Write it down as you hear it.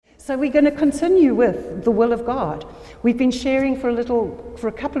So we're going to continue with the will of God. We've been sharing for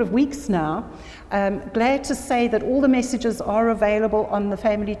a couple of weeks now. Glad to say that all the messages are available on the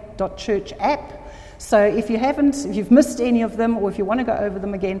family.church app. So if you've missed any of them, or if you want to go over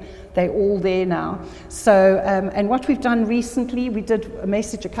them again, they're all there now. So, and what we've done recently, we did a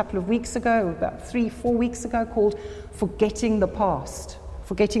message a couple of weeks ago, about 3-4 weeks ago, called Forgetting the Past.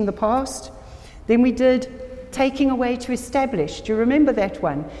 Forgetting the Past. Then we did Taking Away to Establish. Do you remember that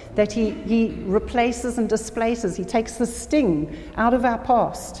one? That he replaces and displaces. He takes the sting out of our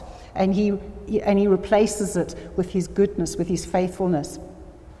past, and he replaces it with his goodness, with his faithfulness.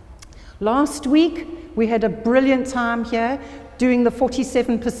 Last week, we had a brilliant time here doing the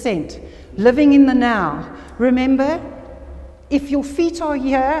 47%, living in the now. Remember, if your feet are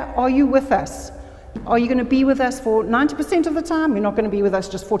here, are you with us? Are you going to be with us for 90% of the time? You're not going to be with us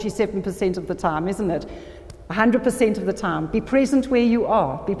just 47% of the time, isn't it? 100% of the time. Be present where you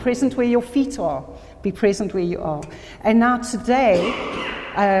are. Be present where your feet are. Be present where you are. And now today,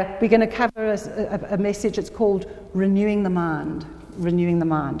 we're going to cover a message. It's called Renewing the Mind. Renewing the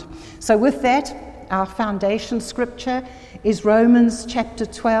mind. So with that, our foundation scripture is Romans chapter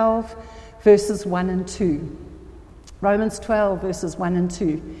 12, verses 1 and 2. Romans 12, verses 1 and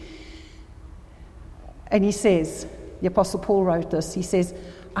 2. And he says, the Apostle Paul wrote this, he says,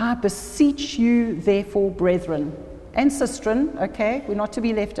 I beseech you, therefore, brethren, and sistren, okay, we're not to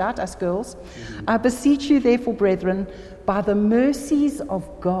be left out, us girls. I beseech you, therefore, brethren, by the mercies of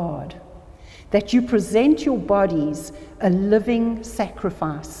God, that you present your bodies a living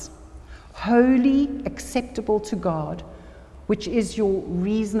sacrifice, holy, acceptable to God, which is your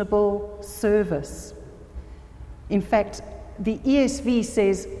reasonable service. In fact, the ESV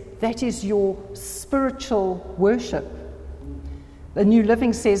says that is your spiritual worship. The New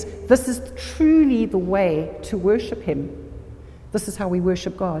Living says this is truly the way to worship him. This is how we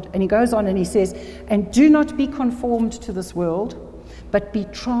worship God. And he goes on and he says, and do not be conformed to this world, but be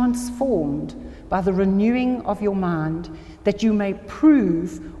transformed by the renewing of your mind, that you may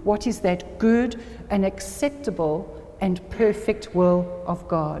prove what is that good and acceptable and perfect will of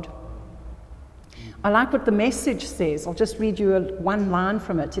God. I like what the Message says. I'll just read you one line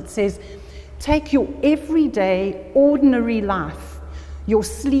from it. It says, take your everyday, ordinary life, your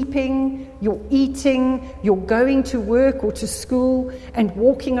sleeping, your eating, your going to work or to school and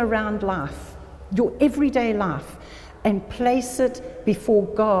walking around life, your everyday life, and place it before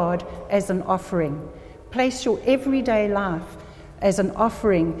God as an offering. Place your everyday life as an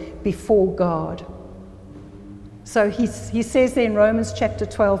offering before God. So he says there in Romans chapter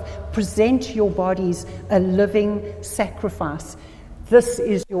 12, present your bodies a living sacrifice. This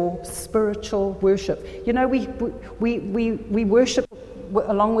is your spiritual worship. You know, we worship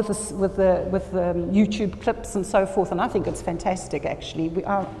along with the YouTube clips and so forth, and I think it's fantastic, actually.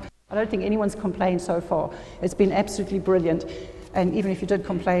 I don't think anyone's complained so far. It's been absolutely brilliant. And even if you did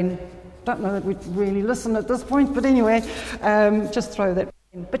complain, don't know that we'd really listen at this point, but anyway, just throw that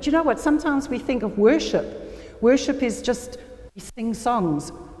in. But you know what? Sometimes we think of worship. Worship is just, we sing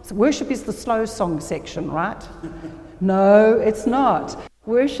songs. So worship is the slow song section, right? No, it's not.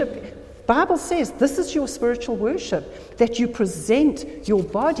 Worship, Bible says this is your spiritual worship, that you present your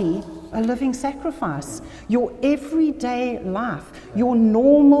body a living sacrifice, your everyday life, your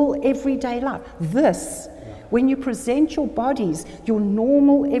normal everyday life. This, when you present your bodies, your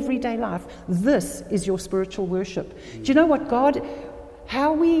normal everyday life, this is your spiritual worship. Do you know what, God,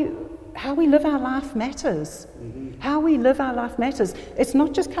 how we live our life matters. How we live our life matters. It's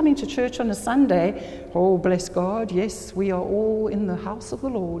not just coming to church on a Sunday. Oh, bless God, yes, we are all in the house of the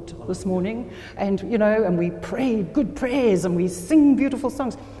Lord this morning. And, and we pray good prayers and we sing beautiful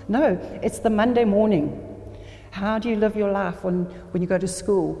songs. No, it's the Monday morning. How do you live your life when you go to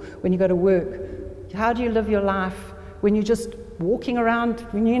school, when you go to work? How do you live your life when you're just walking around,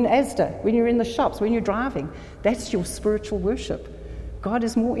 when you're in Asda, when you're in the shops, when you're driving? That's your spiritual worship. God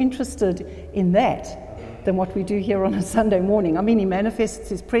is more interested in that than what we do here on a Sunday morning. I mean, he manifests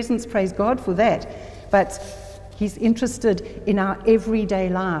his presence, praise God for that, but he's interested in our everyday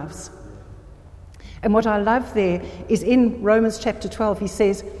lives. And what I love there is in Romans chapter 12, he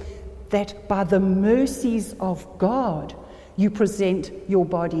says that by the mercies of God, you present your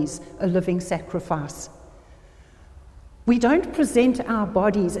bodies a living sacrifice. We don't present our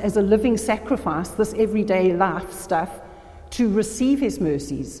bodies as a living sacrifice, this everyday life stuff, to receive his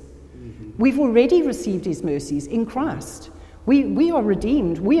mercies. We've already received his mercies in Christ. We are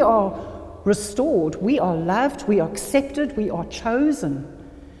redeemed. We are restored. We are loved. We are accepted. We are chosen.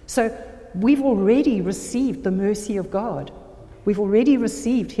 So we've already received the mercy of God. We've already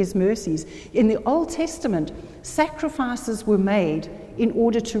received his mercies. In the Old Testament, sacrifices were made in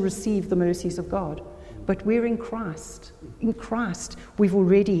order to receive the mercies of God. But we're in Christ. In Christ, we've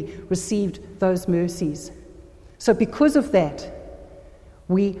already received those mercies. So because of that,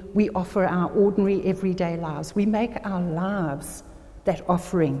 we offer our ordinary, everyday lives. We make our lives that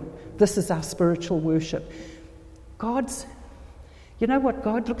offering. This is our spiritual worship. You know what?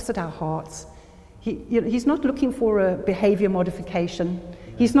 God looks at our hearts. He's not looking for a behavior modification.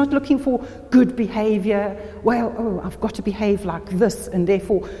 He's not looking for good behavior. Well, I've got to behave like this, and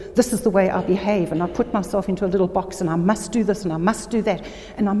therefore this is the way I behave, and I put myself into a little box, and I must do this, and I must do that,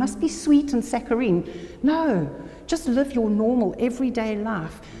 and I must be sweet and saccharine. No, just live your normal, everyday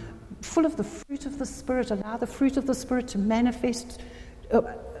life, full of the fruit of the Spirit. Allow the fruit of the Spirit to manifest,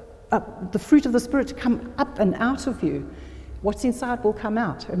 the fruit of the Spirit to come up and out of you. What's inside will come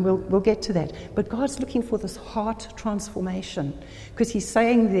out, and we'll get to that. But God's looking for this heart transformation, because he's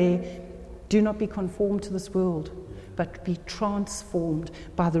saying there, do not be conformed to this world, but be transformed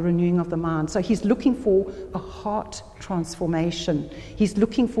by the renewing of the mind. So he's looking for a heart transformation. He's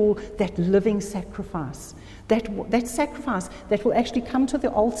looking for that living sacrifice, that sacrifice that will actually come to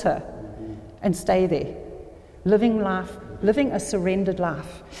the altar and stay there. Living a surrendered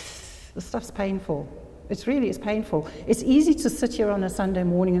life. This stuff's painful. It really is painful. It's easy to sit here on a Sunday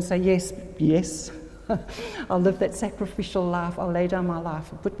morning and say, yes, I'll live that sacrificial life. I'll lay down my life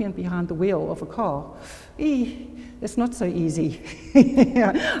and put me behind the wheel of a car. It's not so easy.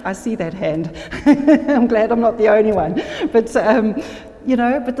 I see that hand. I'm glad I'm not the only one. But,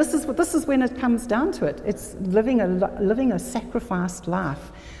 but this is when it comes down to it. It's living a sacrificed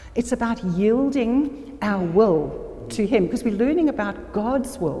life. It's about yielding our will to him, because we're learning about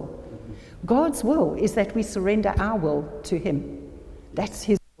God's will. God's will is that we surrender our will to him. That's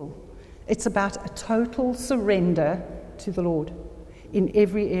his will. It's about a total surrender to the Lord in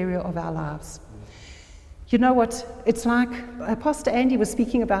every area of our lives. You know what? It's like Pastor Andy was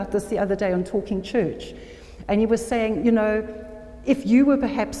speaking about this the other day on Talking Church, and he was saying, if you were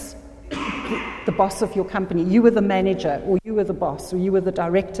perhaps the boss of your company, you were the manager, or you were the boss, or you were the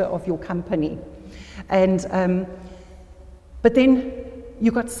director of your company, and but then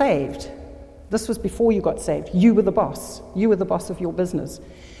you got saved. This was before you got saved. You were the boss. You were the boss of your business.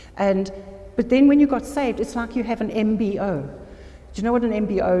 But then when you got saved, it's like you have an MBO. Do you know what an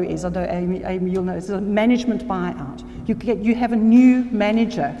MBO is? I know Amy, you'll know. It's a management buyout. You have a new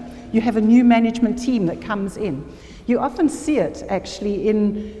manager. You have a new management team that comes in. You often see it actually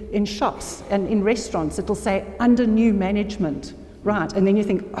in shops and in restaurants. It'll say under new management. Right, and then you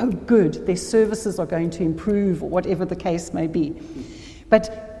think, oh good, their services are going to improve, or whatever the case may be.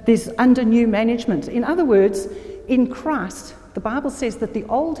 But there's under new management. In other words, in Christ, the Bible says that the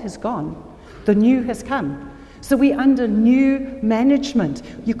old has gone, the new has come. So we're under new management.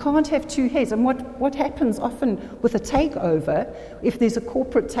 You can't have two heads. And what happens often with a takeover, if there's a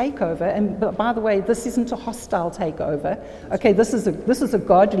corporate takeover, and by the way, this isn't a hostile takeover. Okay, this is a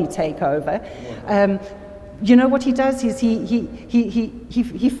godly takeover. You know what he does is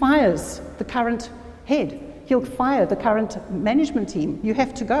he fires the current head. He'll fire the current management team. You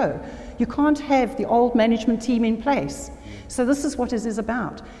have to go. You can't have the old management team in place. So this is what it is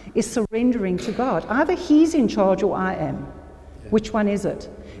about, is surrendering to God. Either he's in charge or I am. Which one is it?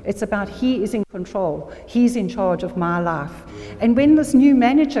 It's about he is in control. He's in charge of my life. And when this new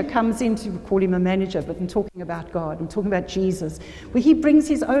manager comes in, to call him a manager, but I'm talking about God, I'm talking about Jesus, where he brings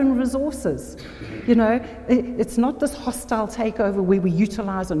his own resources. It's not this hostile takeover where we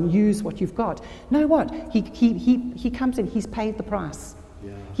utilize and use what you've got. No, what? He comes in, he's paid the price.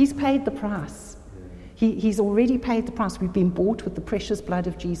 Yeah. He's paid the price. He's already paid the price. We've been bought with the precious blood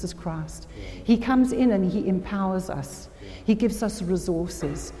of Jesus Christ. He comes in and he empowers us. He gives us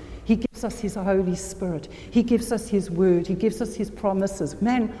resources. He gives us his Holy Spirit. He gives us his word. He gives us his promises.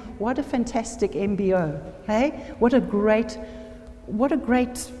 Man, what a fantastic MBO. Hey? What a great, what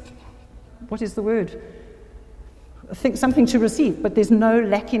is the word? I think something to receive, but there's no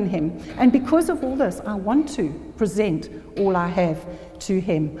lack in him. And because of all this, I want to present all I have to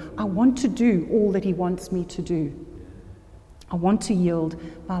him. I want to do all that he wants me to do. I want to yield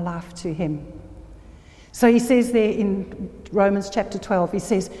my life to him. So he says there in Romans chapter 12, he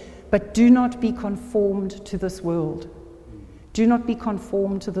says, but do not be conformed to this world. Do not be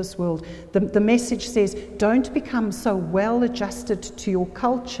conformed to this world. The message says, don't become so well adjusted to your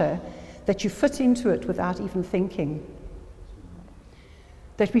culture that you fit into it without even thinking.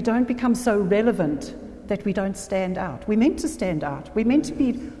 That we don't become so relevant that we don't stand out. We're meant to stand out. We're meant to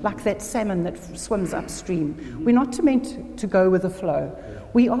be like that salmon that swims upstream. We're not meant to go with the flow.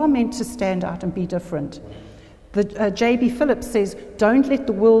 We are meant to stand out and be different. J.B. Phillips says, don't let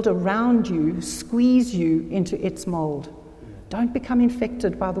the world around you squeeze you into its mold. Don't become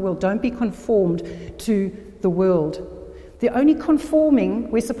infected by the world. Don't be conformed to the world. The only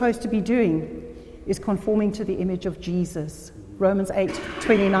conforming we're supposed to be doing is conforming to the image of Jesus. Romans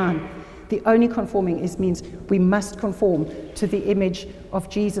 8:29. The only conforming means we must conform to the image of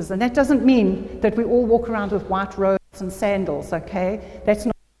Jesus. And that doesn't mean that we all walk around with white robes and sandals, okay?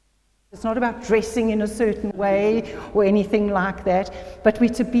 It's not about dressing in a certain way or anything like that, but we're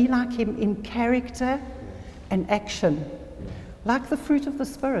to be like him in character and action. Like the fruit of the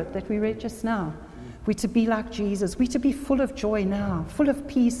Spirit that we read just now. We're to be like Jesus. We're to be full of joy now, full of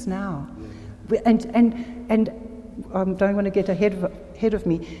peace now. And I don't want to get ahead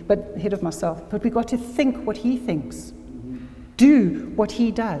of myself, but we've got to think what he thinks. Do what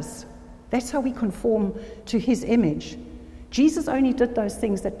he does. That's how we conform to his image. Jesus only did those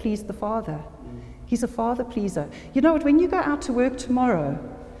things that pleased the Father. He's a Father pleaser. You know what? When you go out to work tomorrow,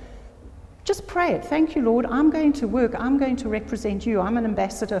 just pray it. Thank you, Lord. I'm going to work. I'm going to represent you. I'm an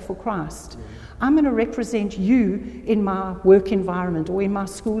ambassador for Christ. I'm going to represent you in my work environment or in my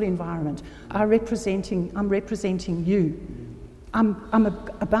school environment. I'm representing you. I'm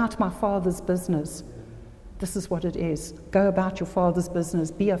about my Father's business. This is what it is. Go about your Father's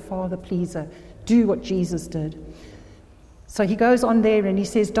business. Be a Father pleaser. Do what Jesus did. So he goes on there and he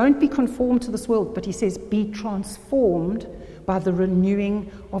says, don't be conformed to this world, but he says, be transformed by the renewing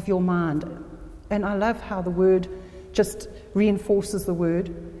of your mind. And I love how the word just reinforces the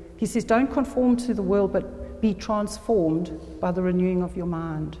word. He says, don't conform to the world, but be transformed by the renewing of your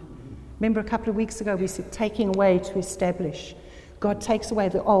mind. Remember a couple of weeks ago we said taking away to establish. God takes away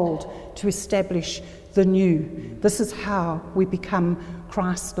the old to establish the new. This is how we become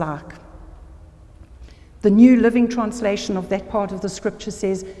Christ-like. The New Living Translation of that part of the scripture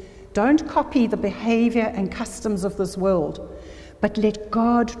says, don't copy the behavior and customs of this world, but let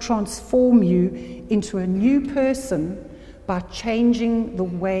God transform you into a new person by changing the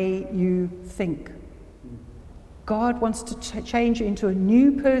way you think. God wants to change you into a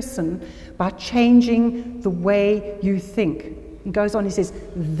new person by changing the way you think. He goes on, he says,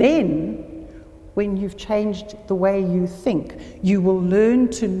 then when you've changed the way you think, you will learn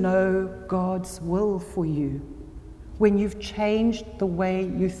to know God's will for you. When you've changed the way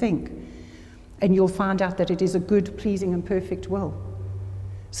you think, and you'll find out that it is a good, pleasing, and perfect will.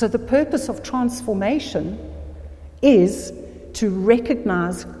 So the purpose of transformation is to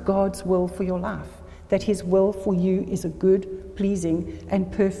recognize God's will for your life, that his will for you is a good, pleasing, and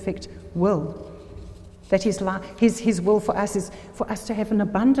perfect will. That his will for us is for us to have an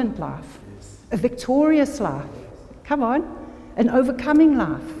abundant life, a victorious life, come on, an overcoming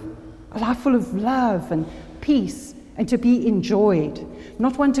life, a life full of love and peace, and to be enjoyed,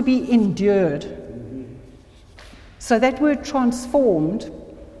 not one to be endured. So that word transformed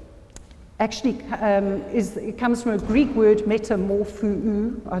actually it comes from a Greek word,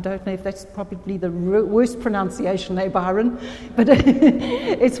 metamorphou. I don't know if that's probably the worst pronunciation, Byron? But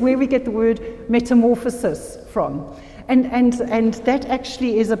it's where we get the word metamorphosis from. And that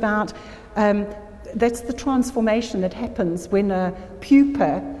actually is about, that's the transformation that happens when a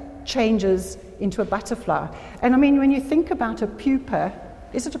pupa changes into a butterfly. And I mean, when you think about a pupa,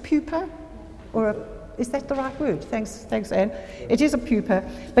 is it a pupa? Is that the right word? Thanks, Anne. It is a pupa.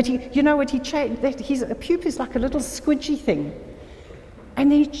 But you know what? A pupa is like a little squidgy thing.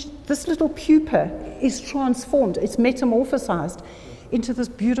 And then this little pupa is transformed. It's metamorphosized into this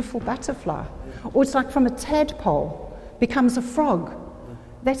beautiful butterfly. Or it's like from a tadpole becomes a frog.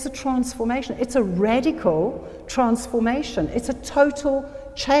 That's a transformation. It's a radical transformation. It's a total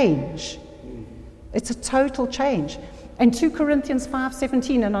change. It's a total change. And 2 Corinthians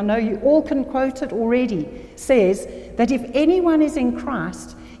 5:17, and I know you all can quote it already, says that if anyone is in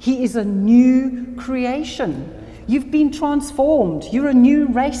Christ, he is a new creation. You've been transformed. You're a new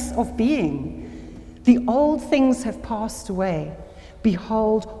race of being. The old things have passed away.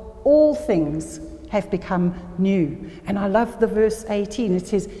 Behold, all things have become new. And I love the verse 18. It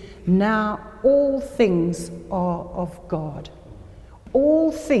says, now all things are of God.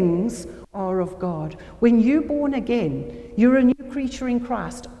 All things are of God. When you're born again, you're a new creature in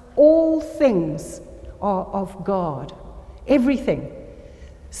Christ. All things are of God. Everything.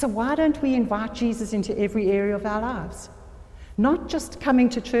 So why don't we invite Jesus into every area of our lives? Not just coming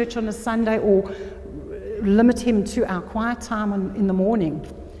to church on a Sunday or limit him to our quiet time in the morning,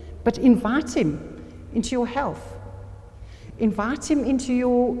 but invite him into your health. Invite him into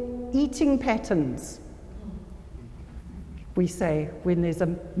your eating patterns. We say, when there's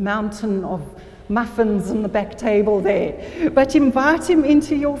a mountain of muffins on the back table there. But invite him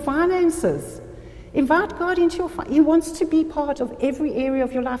into your finances. Invite God into your finances. He wants to be part of every area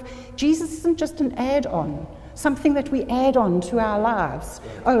of your life. Jesus isn't just an add-on something that we add on to our lives.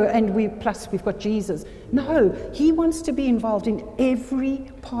 Oh, and we've got Jesus. No, he wants to be involved in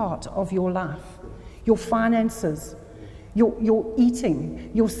every part of your life. Your finances, your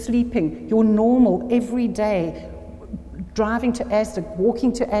eating, your sleeping, your normal, everyday, driving to Asda,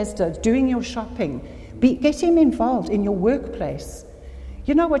 walking to Asda, doing your shopping. Get him involved in your workplace.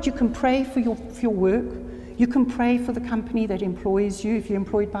 You know what? You can pray for your work. You can pray for the company that employs you if you're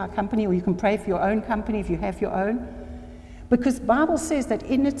employed by a company, or you can pray for your own company if you have your own. Because the Bible says that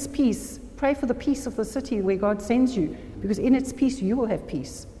in its peace, pray for the peace of the city where God sends you, because in its peace you will have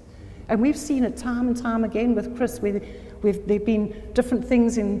peace. And we've seen it time and time again with Chris, where there've been different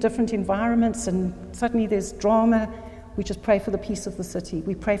things in different environments, and suddenly there's drama. We just pray for the peace of the city.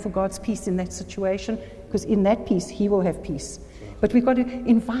 We pray for God's peace in that situation, because in that peace, he will have peace. But we've got to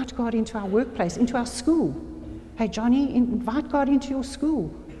invite God into our workplace, into our school. Hey, Johnny, invite God into your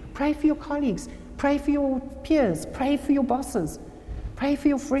school. Pray for your colleagues. Pray for your peers. Pray for your bosses. Pray for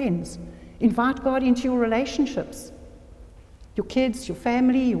your friends. Invite God into your relationships. Your kids, your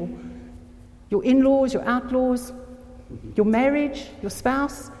family, your in-laws, your outlaws, your marriage, your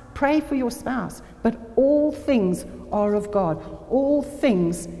spouse. Pray for your spouse. But all things are of God. All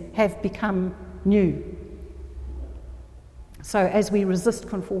things have become new. So as we resist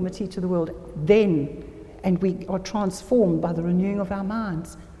conformity to the world, and we are transformed by the renewing of our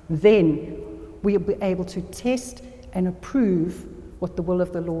minds, then we'll be able to test and approve what the will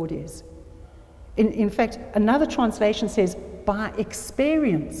of the Lord is. In fact, another translation says, by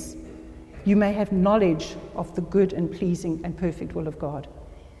experience, you may have knowledge of the good and pleasing and perfect will of God.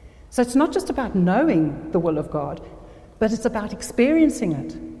 So it's not just about knowing the will of God, but it's about experiencing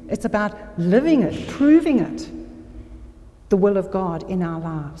it. It's about living it, proving it, the will of God in our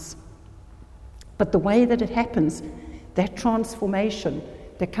lives. But the way that it happens, that transformation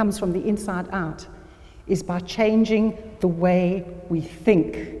that comes from the inside out, is by changing the way we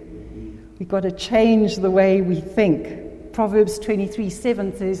think. We've got to change the way we think. Proverbs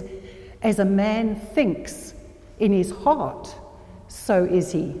 23:7 says, as a man thinks in his heart, so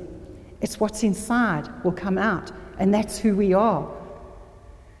is he. It's what's inside will come out, and that's who we are.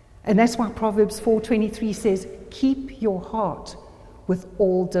 And that's why Proverbs 4:23 says, keep your heart with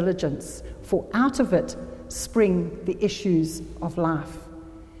all diligence, for out of it spring the issues of life.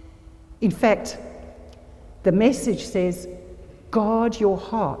 In fact, the Message says, guard your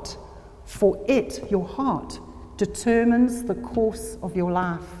heart, for it, your heart, determines the course of your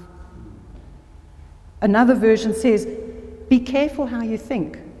life. Another version says, be careful how you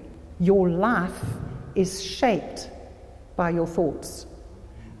think. Your life is shaped by your thoughts.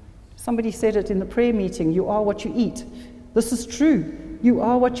 Somebody said it in the prayer meeting, you are what you eat. This is true. You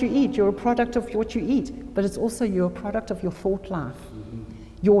are what you eat. You're a product of what you eat. But it's also you're a product of your thought life.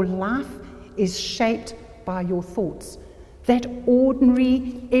 Your life is shaped by your thoughts. That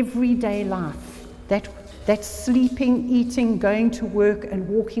ordinary, everyday life, that sleeping, eating, going to work and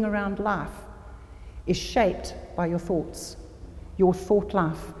walking around life is shaped by your thoughts. Your thought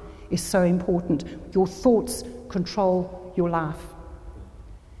life is so important. Your thoughts control your life.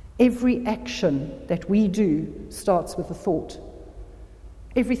 Every action that we do starts with a thought.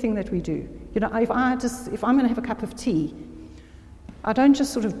 Everything that we do. You know, if I'm going to have a cup of tea, I don't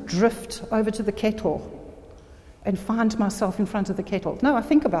just sort of drift over to the kettle and find myself in front of the kettle. No, I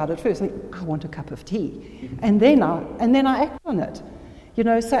think about it first. I want a cup of tea, and then I act on it. You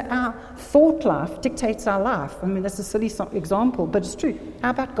know, so our thought life dictates our life. I mean, that's a silly example, but it's true. How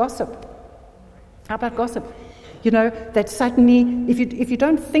about gossip? You know, that suddenly, if you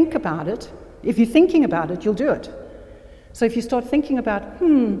don't think about it, if you're thinking about it, you'll do it. So if you start thinking about,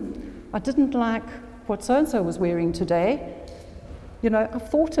 I didn't like what so-and-so was wearing today, you know, I've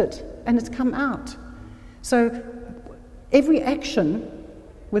thought it, and it's come out. So every action,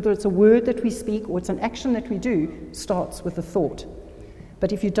 whether it's a word that we speak or it's an action that we do, starts with a thought.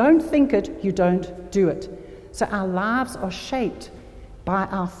 But if you don't think it, you don't do it. So our lives are shaped by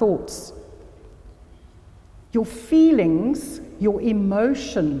our thoughts. Your feelings, your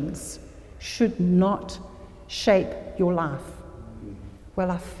emotions should not shape your life.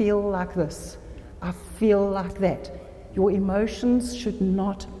 Well, I feel like this. I feel like that. Your emotions should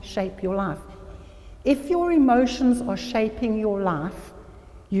not shape your life. If your emotions are shaping your life,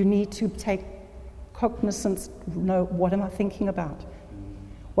 you need to take cognizance, know, what am I thinking about?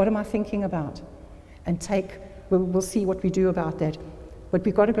 What am I thinking about? And we'll see what we do about that. But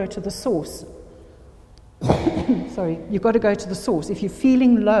we've got to go to the source. Sorry, you've got to go to the source. If you're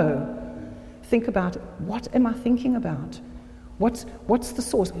feeling low, think about, what am I thinking about? What's the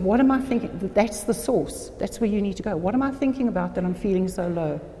source? What am I thinking? That's the source. That's where you need to go. What am I thinking about that I'm feeling so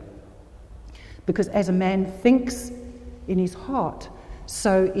low? Because as a man thinks in his heart,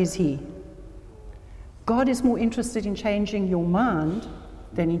 so is he. God is more interested in changing your mind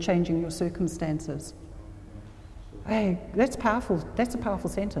than in changing your circumstances. Hey, that's powerful. That's a powerful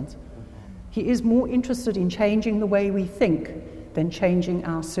sentence. He is more interested in changing the way we think than changing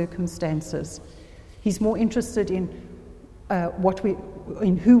our circumstances. He's more interested in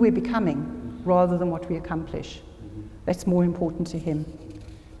who we're becoming rather than what we accomplish. That's more important to him.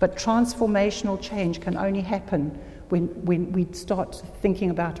 But transformational change can only happen when we start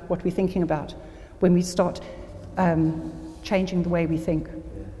thinking about what we're thinking about, when we start changing the way we think.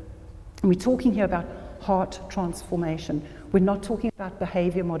 And we're talking here about heart transformation. We're not talking about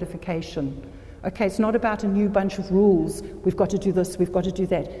behavior modification. Okay, it's not about a new bunch of rules. We've got to do this, we've got to do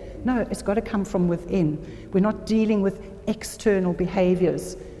that. No, it's got to come from within. We're not dealing with external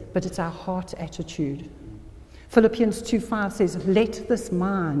behaviors, but it's our heart attitude. Philippians 2:5 says, let this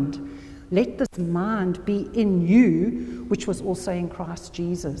mind be in you, which was also in Christ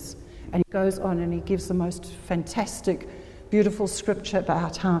Jesus. And he goes on and he gives the most fantastic, beautiful scripture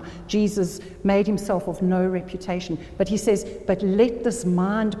about how Jesus made himself of no reputation. But he says, but let this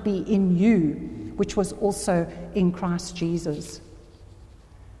mind be in you, which was also in Christ Jesus.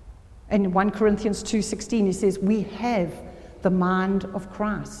 And in 1 Corinthians 2:16, he says, we have the mind of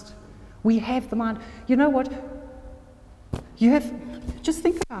Christ. We have the mind. You know what? Just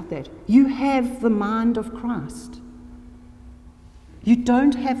think about that. You have the mind of Christ. You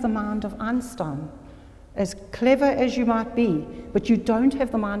don't have the mind of Einstein. As clever as you might be, but you don't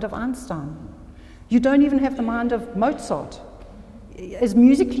have the mind of Einstein. You don't even have the mind of Mozart. As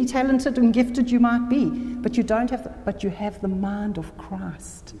musically talented and gifted you might be, but you have the mind of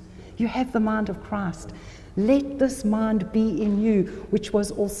Christ. You have the mind of Christ. Let this mind be in you, which was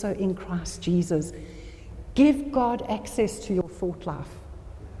also in Christ Jesus. Give God access to your thought life.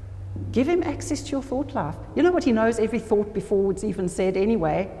 Give him access to your thought life. You know what? He knows every thought before it's even said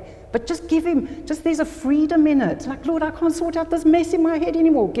anyway. But just give him, there's a freedom in it. Like, Lord, I can't sort out this mess in my head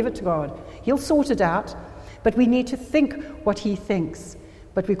anymore. Give it to God. He'll sort it out. But we need to think what he thinks.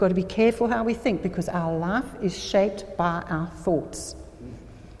 But we've got to be careful how we think, because our life is shaped by our thoughts.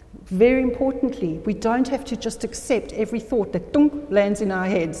 Very importantly, we don't have to just accept every thought that lands in our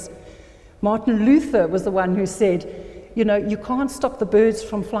heads. Martin Luther was the one who said, you can't stop the birds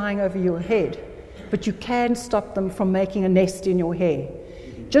from flying over your head, but you can stop them from making a nest in your hair.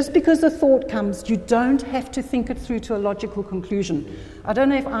 Just because a thought comes, you don't have to think it through to a logical conclusion. I don't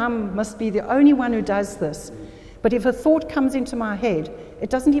know if I must be the only one who does this, but if a thought comes into my head, it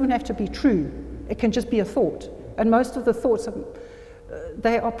doesn't even have to be true. It can just be a thought. And most of the thoughts,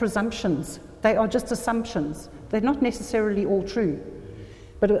 they are presumptions. They are just assumptions. They're not necessarily all true.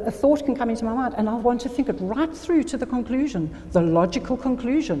 But a thought can come into my mind, and I want to think it right through to the conclusion, the logical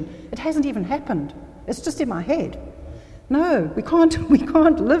conclusion. It hasn't even happened. It's just in my head. No, we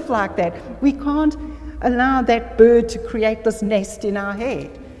can't live like that. We can't allow that bird to create this nest in our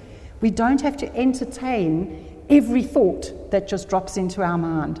head. We don't have to entertain every thought that just drops into our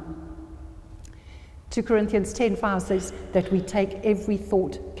mind. 2 Corinthians 10:5 says that we take every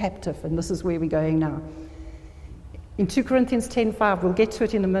thought captive, and this is where we're going now. In 2 Corinthians 10:5, we'll get to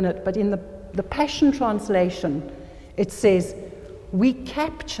it in a minute, but in the Passion Translation, it says, we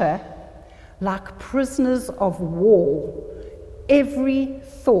capture like prisoners of war every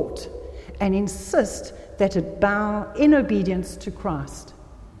thought and insist that it bow in obedience to Christ.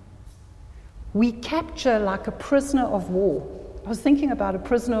 We capture like a prisoner of war. I was thinking about a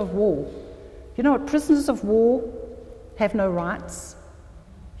prisoner of war. You know what? Prisoners of war have no rights.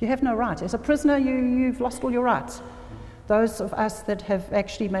 You have no right. As a prisoner, you've lost all your rights. Those of us that have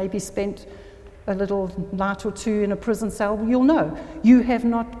actually maybe spent a little night or two in a prison cell, you'll know you have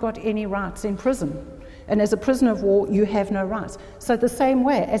not got any rights in prison. And as a prisoner of war, you have no rights. So the same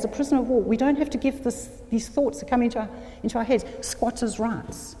way, as a prisoner of war, we don't have to give these thoughts that come into our heads squatters'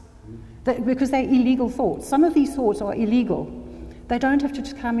 rights, because they're illegal thoughts. Some of these thoughts are illegal. They don't have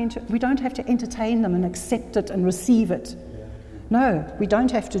to come into. We don't have to entertain them and accept it and receive it. No, we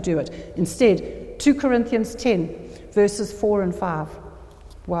don't have to do it. Instead, 2 Corinthians 10, verses 4 and 5,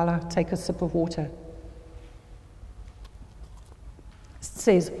 while I take a sip of water. It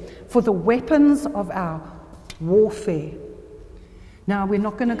says, for the weapons of our warfare. Now, we're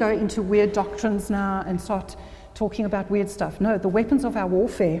not going to go into weird doctrines now and start talking about weird stuff. No, the weapons of our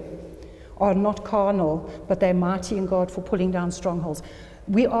warfare are not carnal, but they're mighty in God for pulling down strongholds.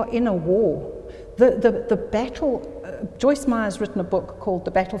 We are in a war. The battle, Joyce Meyer's written a book called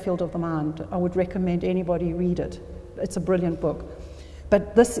The Battlefield of the Mind. I would recommend anybody read it. It's a brilliant book.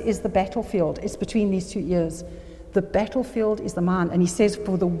 But this is the battlefield. It's between these two ears. The battlefield is the mind. And he says,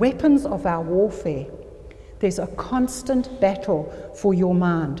 for the weapons of our warfare, there's a constant battle for your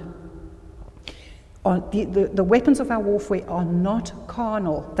mind. The weapons of our warfare are not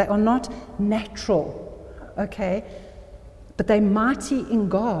carnal. They are not natural, okay? But they're mighty in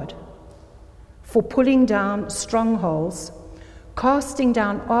God for pulling down strongholds, casting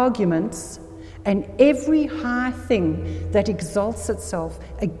down arguments, and every high thing that exalts itself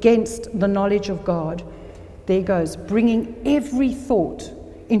against the knowledge of God. There goes, bringing every thought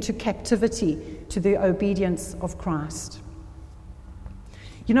into captivity to the obedience of Christ.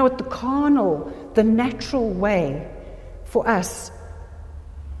 You know what? The carnal, the natural way for us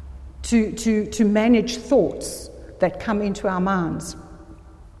to manage thoughts that come into our minds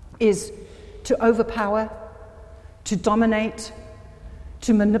is to overpower, to dominate,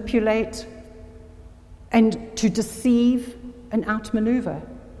 to manipulate, and to deceive and outmaneuver.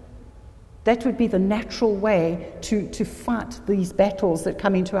 That would be the natural way to fight these battles that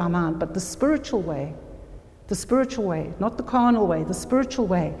come into our mind. But the spiritual way, not the carnal way, the spiritual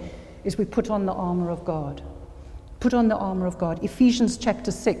way is we put on the armor of God. Put on the armor of God. Ephesians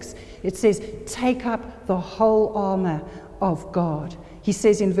chapter 6, it says, take up the whole armor of God. He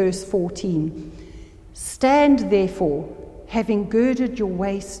says in verse 14, stand therefore, having girded your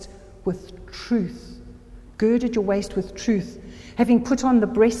waist with truth. Girded your waist with truth. Having put on the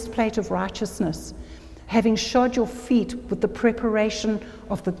breastplate of righteousness, having shod your feet with the preparation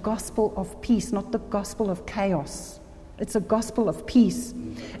of the gospel of peace, not the gospel of chaos. It's a gospel of peace.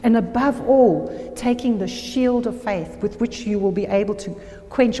 And above all, taking the shield of faith with which you will be able to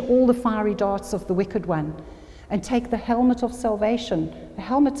quench all the fiery darts of the wicked one. And take the helmet of salvation. The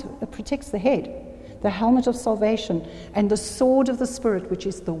helmet protects the head. The helmet of salvation and the sword of the Spirit, which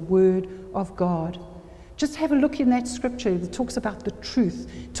is the word of God. Just have a look in that scripture that talks about the truth.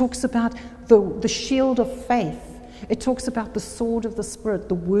 It talks about the shield of faith. It talks about the sword of the Spirit,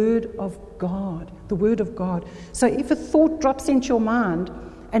 the word of God. The word of God. So if a thought drops into your mind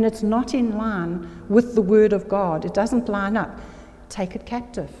and it's not in line with the word of God, it doesn't line up, take it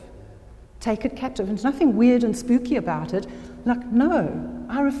captive. Take it captive. There's nothing weird and spooky about it. Like, no,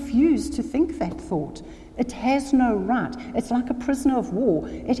 I refuse to think that thought. It has no right. It's like a prisoner of war.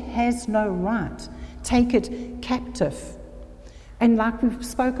 It has no right. Take it captive. And like we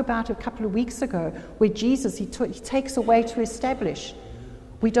spoke about a couple of weeks ago, where Jesus, he takes away to establish.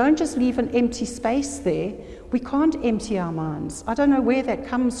 We don't just leave an empty space there. We can't empty our minds. I don't know where that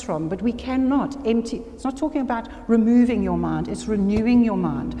comes from, but we cannot empty. It's not talking about removing your mind. It's renewing your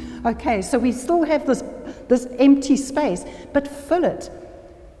mind. Okay, so we still have this empty space, but fill it.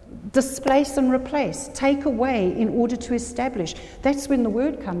 Displace and replace. Take away in order to establish. That's when the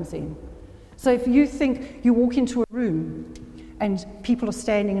word comes in. So if you think you walk into a room and people are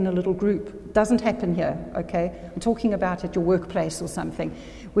standing in a little group, it doesn't happen here, okay? I'm talking about at your workplace or something,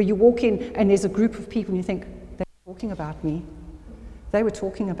 where you walk in and there's a group of people and you think, they're talking about me. They were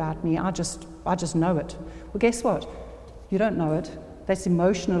talking about me. I just know it. Well, guess what? You don't know it. That's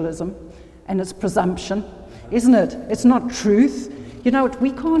emotionalism and it's presumption, isn't it? It's not truth. You know what? We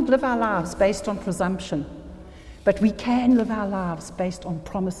can't live our lives based on presumption. But we can live our lives based on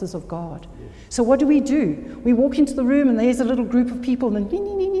promises of God. So what do? We walk into the room and there's a little group of people and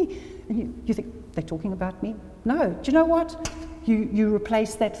you think, they're talking about me? No. Do you know what? You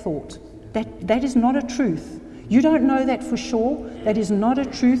replace that thought. That is not a truth. You don't know that for sure. That is not a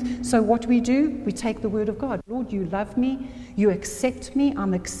truth. So what do? We take the word of God. Lord, you love me. You accept me.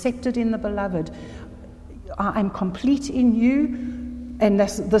 I'm accepted in the beloved. I am complete in you. And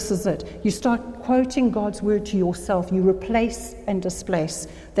this is it. You start quoting God's word to yourself. You replace and displace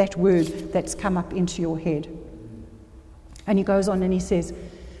that word that's come up into your head. And he goes on and he says,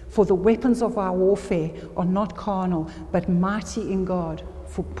 for the weapons of our warfare are not carnal, but mighty in God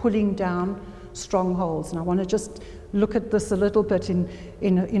for pulling down strongholds. And I want to just look at this a little bit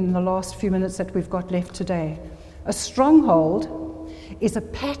in the last few minutes that we've got left today. A stronghold is a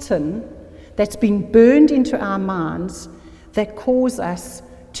pattern that's been burned into our minds that cause us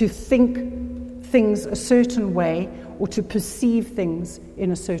to think things a certain way or to perceive things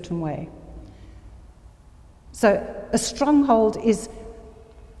in a certain way. So a stronghold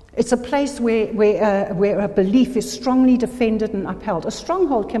it's a place where a belief is strongly defended and upheld. A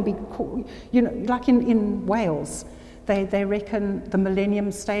stronghold can be, like in Wales, they reckon the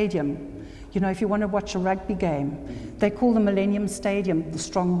Millennium Stadium. If you want to watch a rugby game, they call the Millennium Stadium the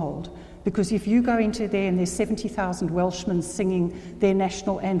stronghold. Because if you go into there and there's 70,000 Welshmen singing their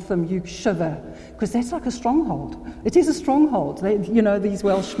national anthem, you shiver. Because that's like a stronghold. It is a stronghold. These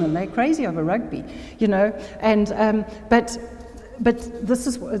Welshmen, they're crazy over rugby, And but this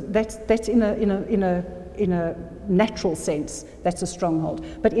is that's in a a natural sense, that's a stronghold.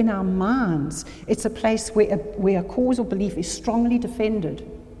 But in our minds, it's a place where a cause or belief is strongly defended.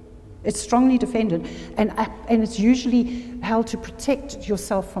 It's strongly defended, and it's usually held to protect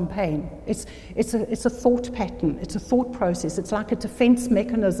yourself from pain. It's a thought pattern. It's a thought process. It's like a defense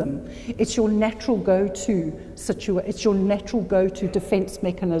mechanism. It's your natural go-to It's your natural go-to defense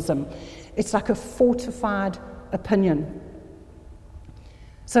mechanism. It's like a fortified opinion.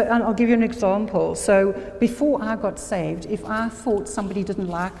 So I'll give you an example. So before I got saved, if I thought somebody didn't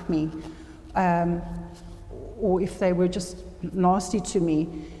like me, or if they were just nasty to me,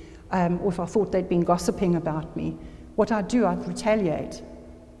 or if I thought they'd been gossiping about me, what I'd do, I'd retaliate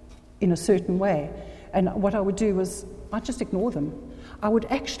in a certain way. And what I would do was, I'd just ignore them. I would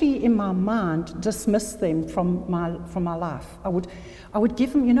actually, in my mind, dismiss them from my life. I would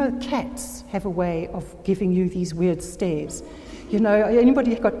give them, cats have a way of giving you these weird stares.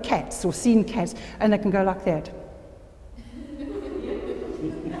 Anybody got cats or seen cats, and they can go like that.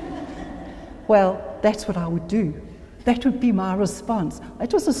 Well, that's what I would do. That would be my response.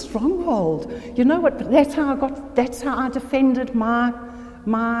 It was a stronghold. You know what? That's how I defended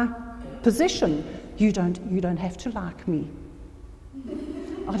my position. You don't have to like me.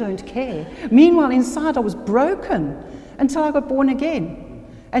 I don't care. Meanwhile, inside I was broken until I got born again.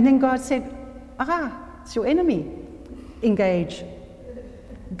 And then God said, it's your enemy. Engage.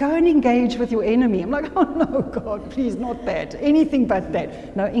 Go and engage with your enemy. I'm like, oh no, God, please, not that. Anything but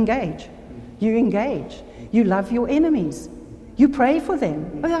that. No, engage. You engage. You love your enemies. You pray for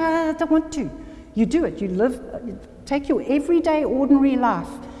them. I don't want to. You do it. You take your everyday, ordinary life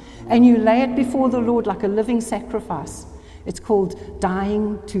and you lay it before the Lord like a living sacrifice. It's called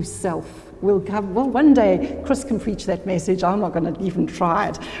dying to self. One day Chris can preach that message. I'm not going to even try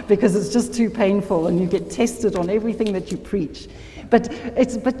it because it's just too painful and you get tested on everything that you preach. But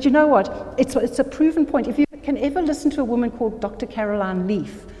you know what? It's a proven point. If you can ever listen to a woman called Dr. Caroline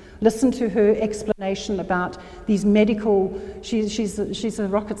Leaf, listen to her explanation about these medical. She's a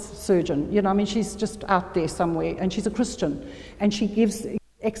rocket surgeon. She's just out there somewhere, and she's a Christian, and she gives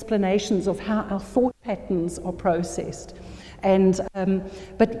explanations of how our thought patterns are processed. And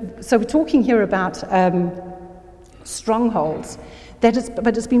so we're talking here about strongholds.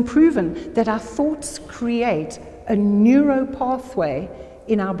 But it's been proven that our thoughts create a neuro pathway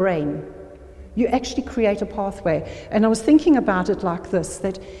in our brain. You actually create a pathway. And I was thinking about it like this,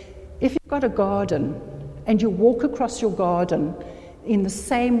 that if you've got a garden and you walk across your garden in the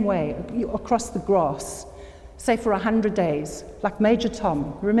same way, across the grass, say for 100 days, like Major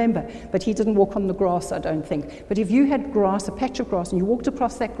Tom, remember, but he didn't walk on the grass, I don't think. But if you had grass, a patch of grass, and you walked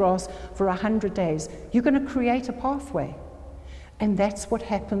across that grass for 100 days, you're going to create a pathway. And that's what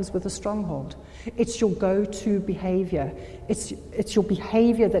happens with a stronghold. It's your go-to behavior. It's your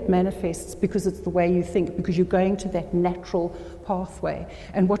behavior that manifests because it's the way you think, because you're going to that natural pathway.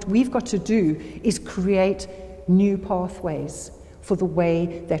 And what we've got to do is create new pathways for the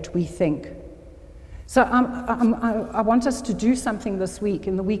way that we think. So I want us to do something this week,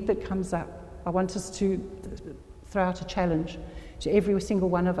 in the week that comes up. I want us to throw out a challenge to every single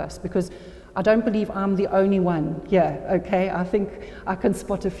one of us, because I don't believe I'm the only one here, okay? I think I can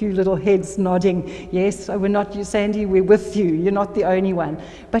spot a few little heads nodding. Yes, we're not you, Sandy, we're with you. You're not the only one.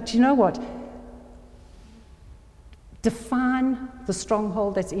 But you know what? Define the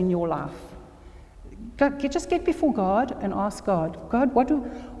stronghold that's in your life. Just get before God and ask God,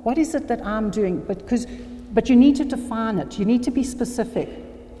 what is it that I'm doing? But you need to define it. You need to be specific.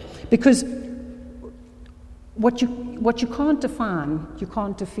 Because what you can't define, you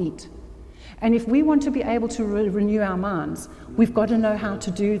can't defeat. And if we want to be able to renew our minds, we've got to know how to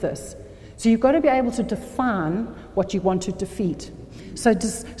do this. So you've got to be able to define what you want to defeat. So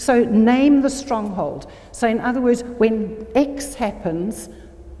name the stronghold. So in other words, when X happens,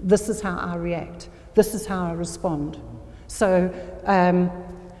 this is how I react. This is how I respond. So,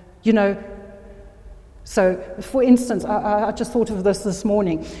 so for instance, I just thought of this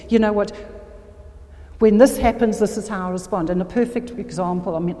morning. You know what? When this happens, this is how I respond. And a perfect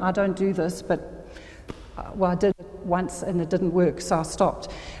example, I don't do this, but, I did it once and it didn't work, so I stopped.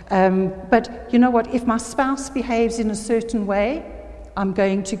 But you know what? If my spouse behaves in a certain way, I'm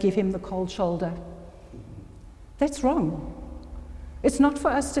going to give him the cold shoulder. That's wrong. It's not for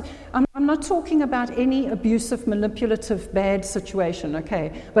us to... I'm not talking about any abusive, manipulative, bad situation,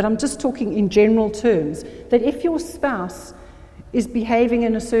 okay? But I'm just talking in general terms, that if your spouse is behaving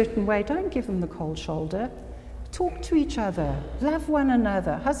in a certain way, don't give them the cold shoulder. Talk to each other. Love one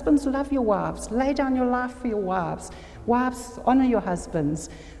another. Husbands, love your wives. Lay down your life for your wives. Wives, honor your husbands.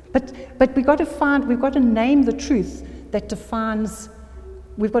 But we've got to name the truth that defines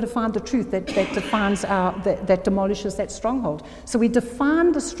We've got to find the truth that demolishes that stronghold. So we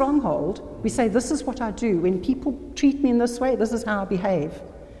define the stronghold. We say, this is what I do. When people treat me in this way, this is how I behave.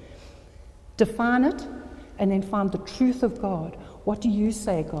 Define it, and then find the truth of God. What do you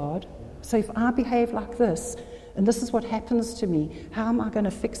say, God? So if I behave like this, and this is what happens to me, how am I going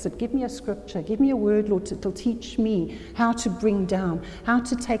to fix it? Give me a scripture. Give me a word, Lord, that'll teach me how to bring down, how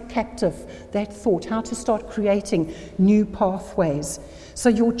to take captive that thought, how to start creating new pathways. So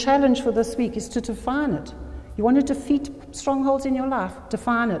your challenge for this week is to define it. You want to defeat strongholds in your life?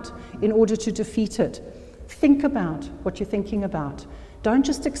 Define it in order to defeat it. Think about what you're thinking about. Don't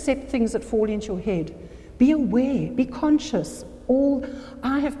just accept things that fall into your head. Be aware, be conscious.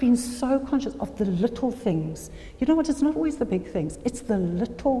 I have been so conscious of the little things. You know what? It's not always the big things. It's the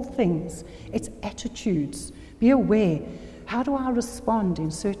little things. It's attitudes. Be aware. How do I respond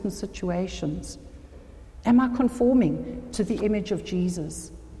in certain situations? Am I conforming to the image of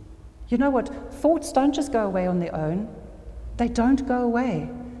Jesus? You know what? Thoughts don't just go away on their own. They don't go away.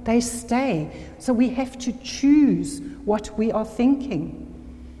 They stay. So we have to choose what we are thinking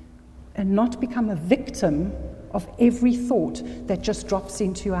and not become a victim of every thought that just drops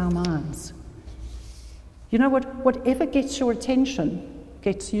into our minds. You know what? Whatever gets your attention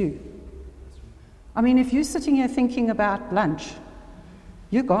gets you. I mean, if you're sitting here thinking about lunch,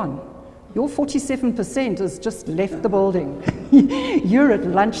 you're gone. Your 47% has just left the building. You're at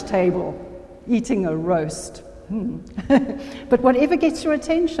lunch table eating a roast. But whatever gets your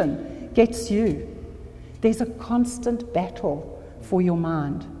attention gets you. There's a constant battle for your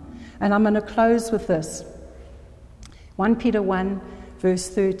mind. And I'm going to close with this. 1 Peter 1, verse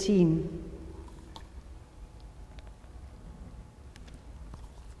 13.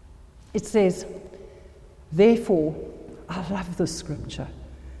 It says, therefore, I love this scripture.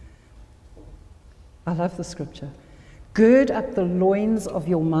 I love the scripture. Gird up the loins of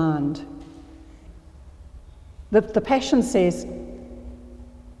your mind. The Passion says,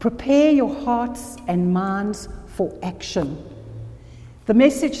 prepare your hearts and minds for action. The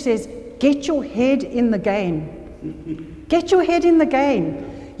Message says, get your head in the game. Get your head in the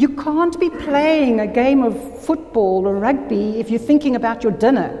game. You can't be playing a game of football or rugby if you're thinking about your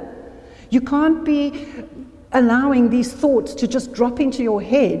dinner. You can't be allowing these thoughts to just drop into your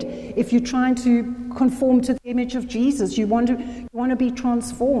head if you're trying to conform to the image of Jesus. You want to be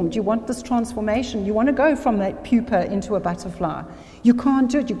transformed. You want this transformation. You want to go from that pupa into a butterfly. You can't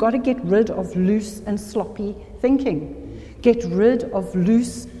do it. You've got to get rid of loose and sloppy thinking. Get rid of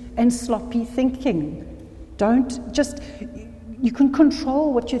loose and sloppy thinking. You can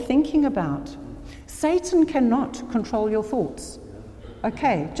control what you're thinking about. Satan cannot control your thoughts.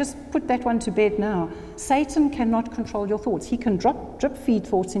 Okay, just put that one to bed now. Satan cannot control your thoughts. He can drip feed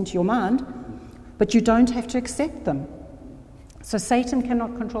thoughts into your mind, but you don't have to accept them. So Satan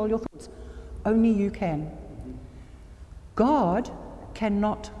cannot control your thoughts. Only you can. God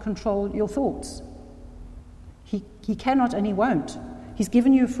cannot control your thoughts. He cannot and he won't. He's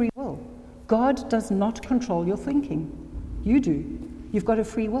given you a free will. God does not control your thinking. You do. You've got a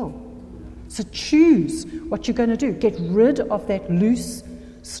free will. So choose what you're going to do. Get rid of that loose,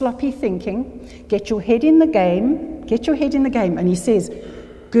 sloppy thinking. Get your head in the game. Get your head in the game. And he says,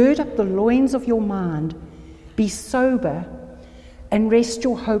 gird up the loins of your mind. Be sober and rest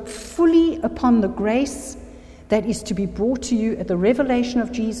your hope fully upon the grace that is to be brought to you at the revelation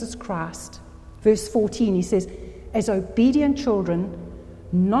of Jesus Christ. Verse 14, he says, as obedient children,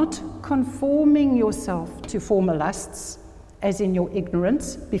 not conforming yourself to former lusts, as in your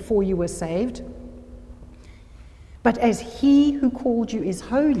ignorance before you were saved, but as he who called you is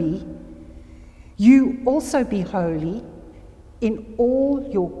holy, you also be holy in all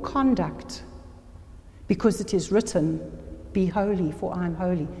your conduct, because it is written, be holy, for I am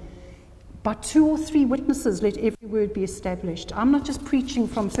holy. By 2 or 3 witnesses, let every word be established. I'm not just preaching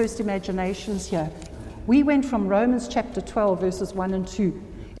from first imaginations here. We went from Romans chapter 12, verses 1 and 2.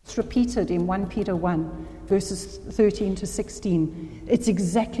 It's repeated in 1 Peter 1, verses 13 to 16. It's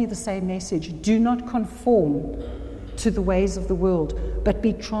exactly the same message. Do not conform to the ways of the world, but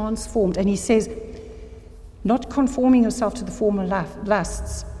be transformed. And he says, not conforming yourself to the former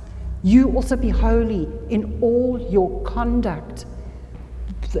lusts. You also be holy in all your conduct.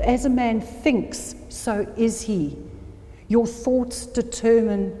 As a man thinks, so is he. Your thoughts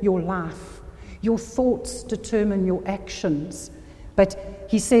determine your life. Your thoughts determine your actions. But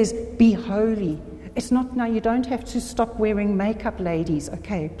he says, be holy. It's not, now you don't have to stop wearing makeup, ladies.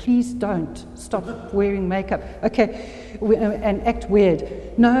 Okay, please don't stop wearing makeup. Okay, and act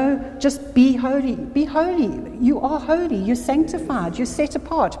weird. No, just be holy. Be holy. You are holy. You're sanctified. You're set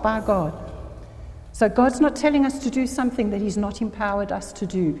apart by God. So God's not telling us to do something that He's not empowered us to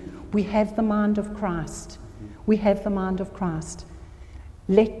do. We have the mind of Christ. We have the mind of Christ.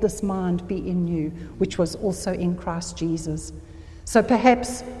 Let this mind be in you, which was also in Christ Jesus. So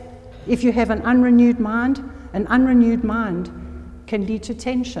perhaps if you have an unrenewed mind can lead to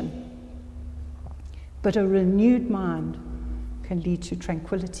tension. But a renewed mind can lead to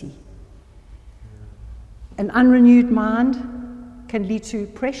tranquility. An unrenewed mind can lead to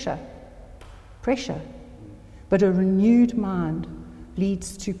pressure. But a renewed mind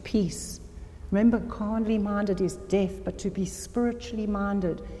leads to peace. Remember, carnally minded is death, but to be spiritually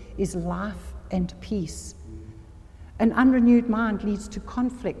minded is life and peace. An unrenewed mind leads to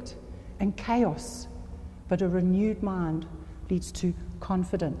conflict and chaos, but a renewed mind leads to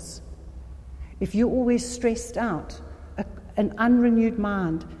confidence. If you're always stressed out, an unrenewed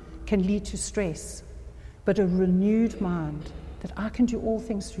mind can lead to stress, but a renewed mind, that I can do all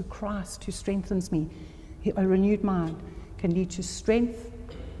things through Christ who strengthens me, a renewed mind can lead to strength,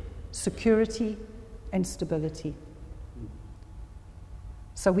 security, and stability.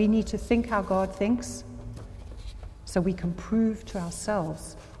 So we need to think how God thinks, so we can prove to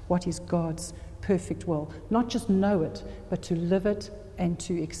ourselves what is God's perfect will. Not just know it, but to live it and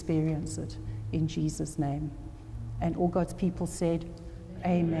to experience it in Jesus' name. And all God's people said,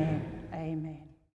 Amen. Amen.